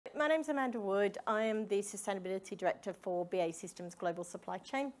my name's Amanda Wood. I am the Sustainability Director for BAE Systems Global Supply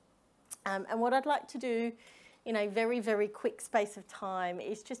Chain. And what I'd like to do in a very, very quick space of time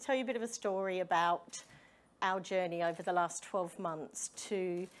is just tell you a bit of a story about our journey over the last 12 months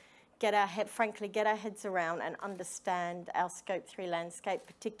to get our heads around and understand our Scope 3 landscape,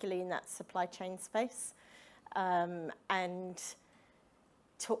 particularly in that supply chain space, and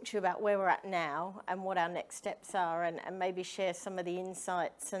talk to you about where we're at now and what our next steps are, and maybe share some of the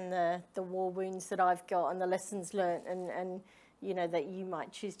insights and the war wounds that I've got and the lessons learnt and you know, that you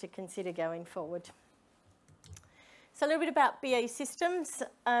might choose to consider going forward. So a little bit about BAE Systems.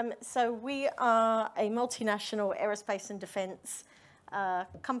 So we are a multinational aerospace and defence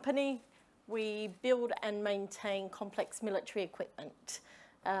company. We build and maintain complex military equipment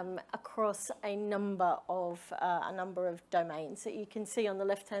across a number of domains that you can see on the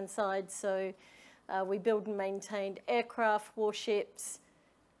left-hand side. So we build and maintain aircraft, warships,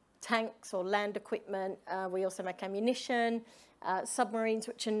 tanks or land equipment. We also make ammunition, submarines,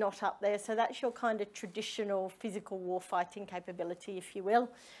 which are not up there. So that's your kind of traditional physical war fighting capability, if you will.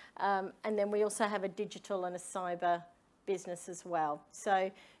 And then we also have a digital and a cyber business as well. So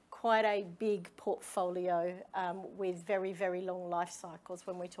quite a big portfolio with very, very long life cycles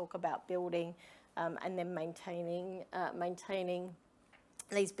when we talk about building and then maintaining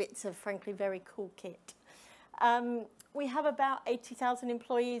these bits of, frankly, very cool kit. We have about 80,000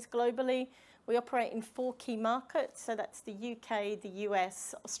 employees globally. We operate in 4 key markets, so that's the UK, the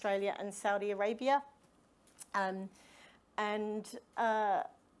US, Australia and Saudi Arabia. When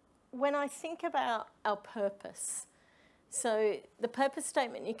I think about our purpose, so the purpose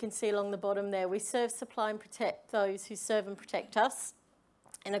statement you can see along the bottom there, we serve, supply and protect those who serve and protect us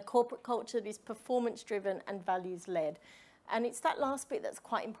in a corporate culture that is performance-driven and values-led. And it's that last bit that's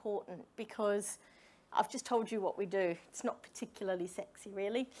quite important, because I've just told you what we do. It's not particularly sexy,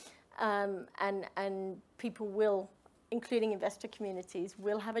 really. And people will, including investor communities,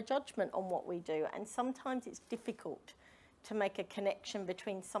 will have a judgment on what we do. And sometimes it's difficult to make a connection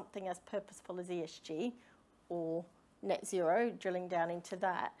between something as purposeful as ESG or net zero, drilling down into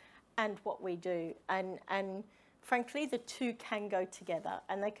that, and what we do. And frankly, the two can go together.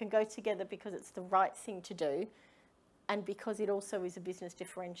 And they can go together because it's the right thing to do, and because it also is a business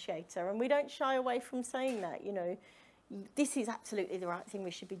differentiator. And we don't shy away from saying that, you know, this is absolutely the right thing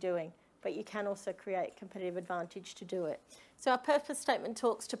we should be doing, but you can also create competitive advantage to do it. So our purpose statement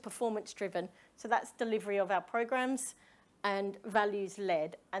talks to performance-driven, so that's delivery of our programs, and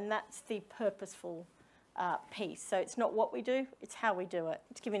values-led, and that's the purposeful piece. So it's not what we do, it's how we do it.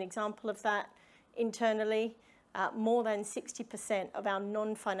 To give you an example of that, internally, more than 60% of our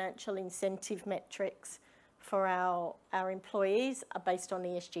non-financial incentive metrics for our employees are based on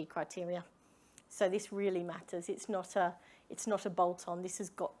ESG criteria. So this really matters. It's not a bolt-on. This has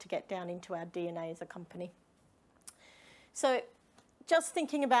got to get down into our DNA as a company. So just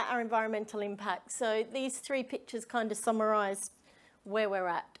thinking about our environmental impact. So these 3 pictures kind of summarise where we're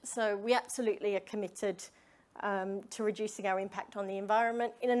at. So we absolutely are committed to reducing our impact on the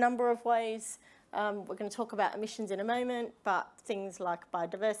environment in a number of ways. We're going to talk about emissions in a moment, but things like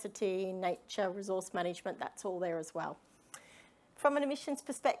biodiversity, nature, resource management, that's all there as well. From an emissions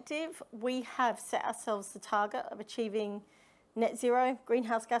perspective, we have set ourselves the target of achieving net zero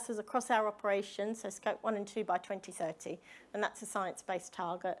greenhouse gases across our operations, so Scope 1 and 2 by 2030. And that's a science-based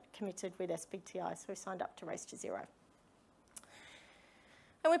target committed with SBTi, so we signed up to Race to Zero.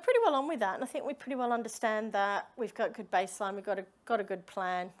 And we're pretty well on with that, and I think we pretty well understand that. We've got a good baseline, we've got a good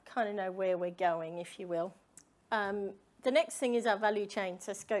plan, kind of know where we're going, if you will. The next thing is our value chain,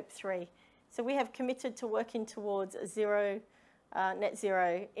 so Scope 3. So we have committed to working towards a net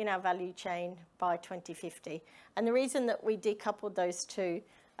zero in our value chain by 2050. And the reason that we decoupled those two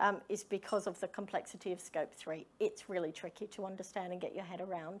is because of the complexity of Scope 3. It's really tricky to understand and get your head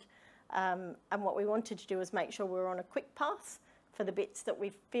around. And what we wanted to do was make sure we're on a quick path for the bits that we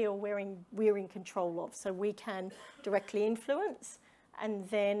feel we're in control of, so we can directly influence, and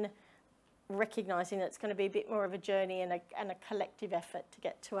then recognising that it's going to be a bit more of a journey and a collective effort to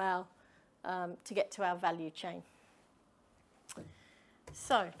get to our value chain.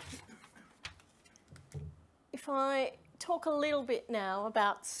 So, if I talk a little bit now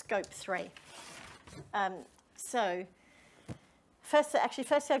about Scope 3. First,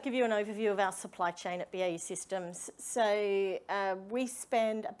 I'll give you an overview of our supply chain at BAE Systems. So we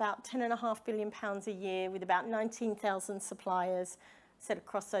spend about £10.5 billion a year with about 19,000 suppliers set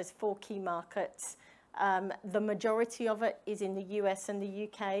across those 4 key markets. The majority of it is in the US and the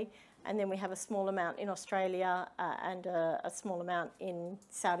UK, and then we have a small amount in Australia and a small amount in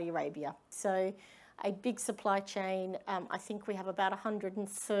Saudi Arabia. So a big supply chain. I think we have about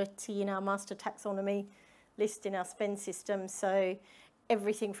 130 in our master taxonomy list in our spend system. So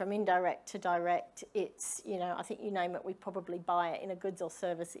everything from indirect to direct, it's, you know, I think you name it, we probably buy it in a goods or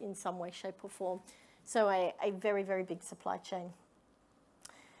service in some way, shape or form. So a very, very big supply chain.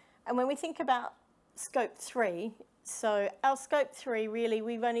 And when we think about scope 3, so our scope 3, really,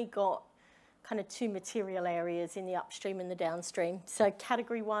 we've only got kind of 2 material areas in the upstream and the downstream. So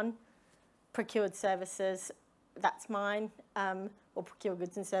category 1, procured services, that's mine, or procured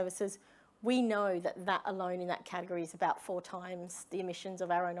goods and services. We know that that alone in that category is about 4 times the emissions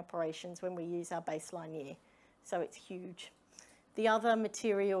of our own operations when we use our baseline year. So it's huge. The other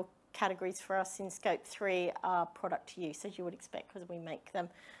material categories for us in scope 3 are product use, as you would expect, because we make them.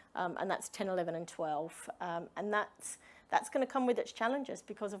 And that's 10, 11 and 12. And that's going to come with its challenges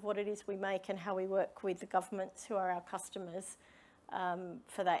because of what it is we make and how we work with the governments who are our customers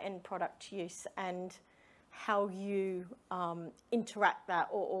for that end product use, and how you interact that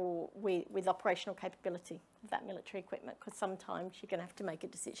or with operational capability of that military equipment, because sometimes you're going to have to make a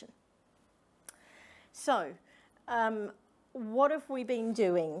decision. So what have we been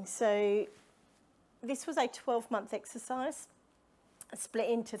doing? So this was a 12-month exercise split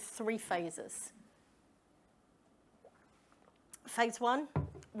into 3 phases. Phase 1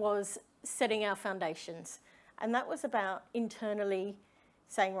 was setting our foundations, and that was about internally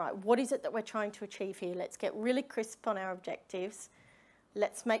saying, right, what is it that we're trying to achieve here? Let's get really crisp on our objectives.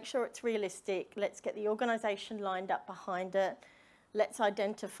 Let's make sure it's realistic. Let's get the organisation lined up behind it. Let's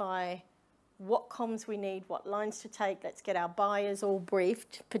identify what comms we need, what lines to take. Let's get our buyers all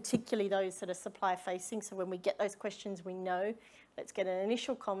briefed, particularly those that are supplier facing. So when we get those questions, we know. Let's get an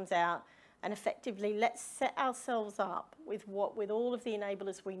initial comms out, and effectively let's set ourselves up with all of the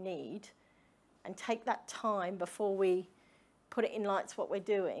enablers we need, and take that time before we put it in lights what we're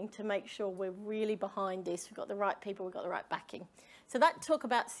doing to make sure we're really behind this. We've got the right people, we've got the right backing. So that took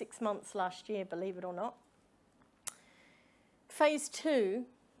about 6 months last year, believe it or not. Phase 2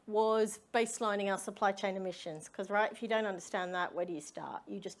 was baselining our supply chain emissions, because, right, if you don't understand that, where do you start?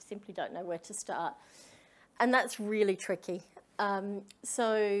 You just simply don't know where to start. And that's really tricky.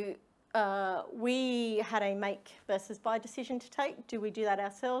 We had a make versus buy decision to take. Do we do that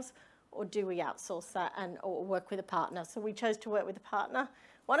ourselves, or do we outsource that or work with a partner? So we chose to work with a partner.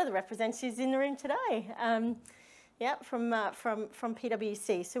 One of the representatives in the room today, from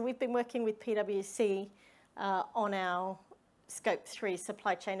PwC. So we've been working with PwC on our Scope 3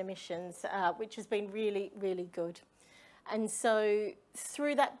 supply chain emissions, which has been really, really good. And so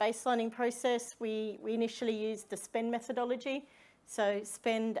through that baselining process, we initially used the spend methodology. So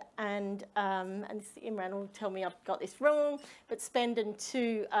spend and Imran will tell me I've got this wrong, but spend and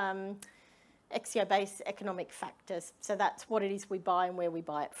 2 XEO-based economic factors. So that's what it is we buy and where we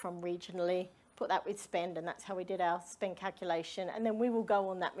buy it from regionally. Put that with spend, and that's how we did our spend calculation. And then we will go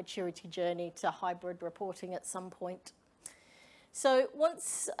on that maturity journey to hybrid reporting at some point. So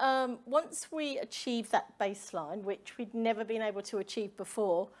once we achieve that baseline, which we'd never been able to achieve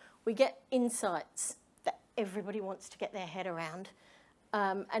before, we get insights that everybody wants to get their head around.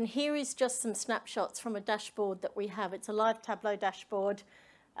 And here is just some snapshots from a dashboard that we have. It's a live Tableau dashboard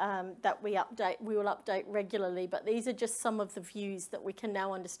that we will update regularly, but these are just some of the views that we can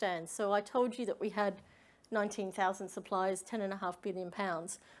now understand. So I told you that we had 19,000 suppliers, £10.5 billion.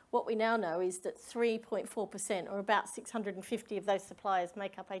 What we now know is that 3.4%, or about 650 of those suppliers,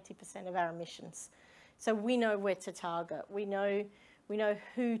 make up 80% of our emissions. So we know where to target. We know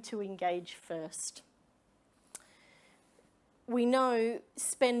who to engage first. We know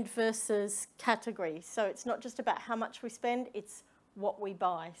spend versus category. So it's not just about how much we spend, it's what we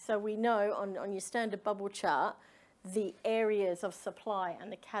buy. So we know on your standard bubble chart the areas of supply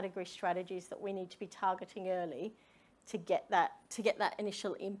and the category strategies that we need to be targeting early to get that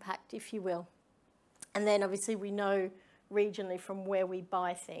initial impact, if you will. And then obviously we know regionally from where we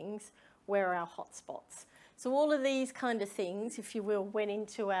buy things, where are our hotspots. So all of these kind of things, if you will, went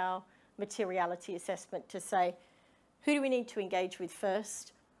into our materiality assessment to say, who do we need to engage with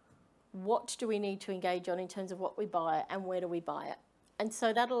first? What do we need to engage on in terms of what we buy, and where do we buy it? And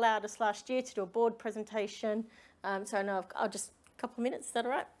so that allowed us last year to do a board presentation. So I know I'll just a couple of minutes, is that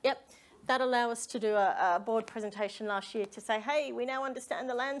all right? Yep. That allowed us to do a board presentation last year to say, hey, we now understand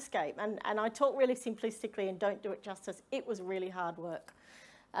the landscape. And I talk really simplistically and don't do it justice. It was really hard work.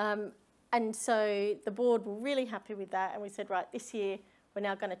 And so the board were really happy with that. And we said, right, this year, we're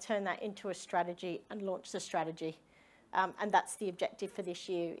now going to turn that into a strategy and launch the strategy. And that's the objective for this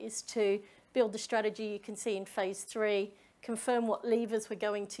year, is to build the strategy you can see in phase 3, confirm what levers we're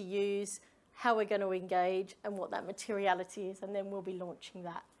going to use, how we're going to engage, and what that materiality is, and then we'll be launching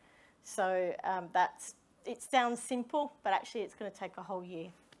that. So it sounds simple, but actually it's going to take a whole year.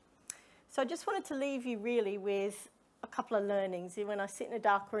 So I just wanted to leave you really with a couple of learnings. When I sit in a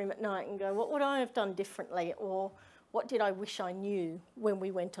dark room at night and go, what would I have done differently? Or what did I wish I knew when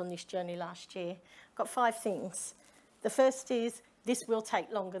we went on this journey last year? I've got 5 things. The first is, this will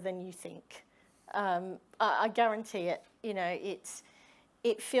take longer than you think. I guarantee it. You know,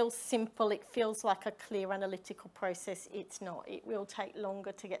 it feels simple. It feels like a clear analytical process. It's not. It will take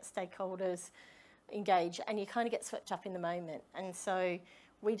longer to get stakeholders engaged, and you kind of get swept up in the moment. And so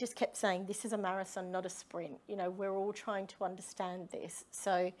we just kept saying, this is a marathon, not a sprint. You know, we're all trying to understand this.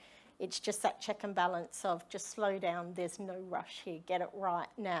 So it's just that check and balance of just slow down. There's no rush here. Get it right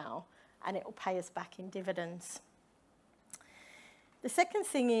now, and it will pay us back in dividends. The second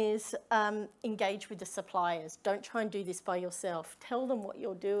thing is engage with the suppliers. Don't try and do this by yourself. Tell them what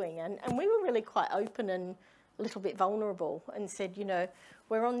you're doing. And we were really quite open and a little bit vulnerable and said, you know,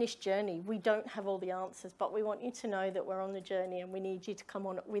 we're on this journey. We don't have all the answers, but we want you to know that we're on the journey and we need you to come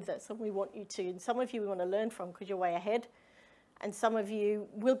on it with us, and we want you to. And some of you we want to learn from because you're way ahead. And some of you,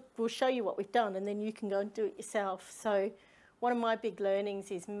 we'll show you what we've done, and then you can go and do it yourself. So one of my big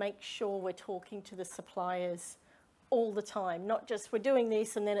learnings is make sure we're talking to the suppliers all the time, not just we're doing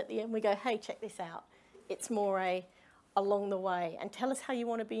this and then at the end we go, hey, check this out. It's more along the way, and tell us how you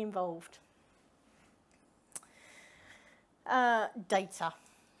want to be involved. Data.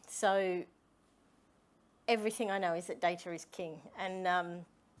 So everything I know is that data is king. And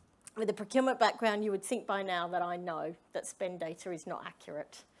with a procurement background, you would think by now that I know that spend data is not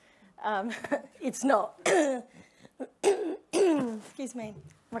accurate. It's not. Excuse me.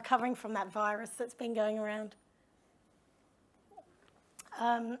 Recovering from that virus that's been going around.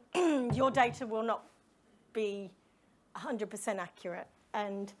 Your data will not be 100% accurate.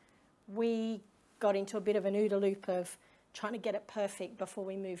 And we got into a bit of an OODA loop of trying to get it perfect before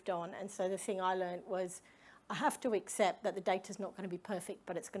we moved on. And so the thing I learned was I have to accept that the data's not going to be perfect,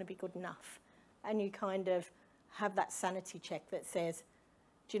 but it's going to be good enough. And you kind of have that sanity check that says,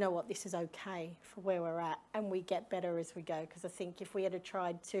 do you know what, this is okay for where we're at, and we get better as we go. Because I think if we had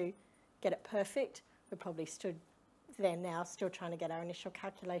tried to get it perfect, we probably stood there now still trying to get our initial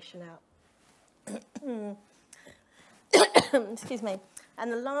calculation out. Excuse me.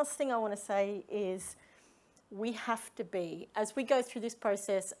 And the last thing I want to say is we have to be, as we go through this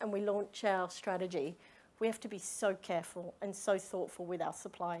process and we launch our strategy, we have to be so careful and so thoughtful with our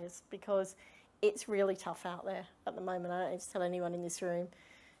suppliers, because it's really tough out there at the moment. I don't need to tell anyone in this room,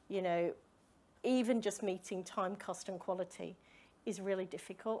 you know, even just meeting time, cost and quality is really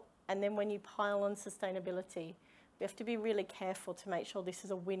difficult. And then when you pile on sustainability, we have to be really careful to make sure this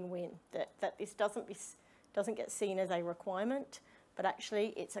is a win-win, that this doesn't get seen as a requirement, but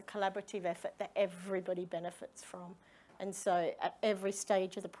actually it's a collaborative effort that everybody benefits from. And so at every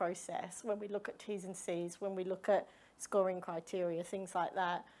stage of the process, when we look at T's and C's, when we look at scoring criteria, things like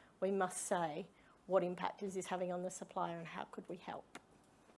that, we must say, what impact is this having on the supplier and how could we help?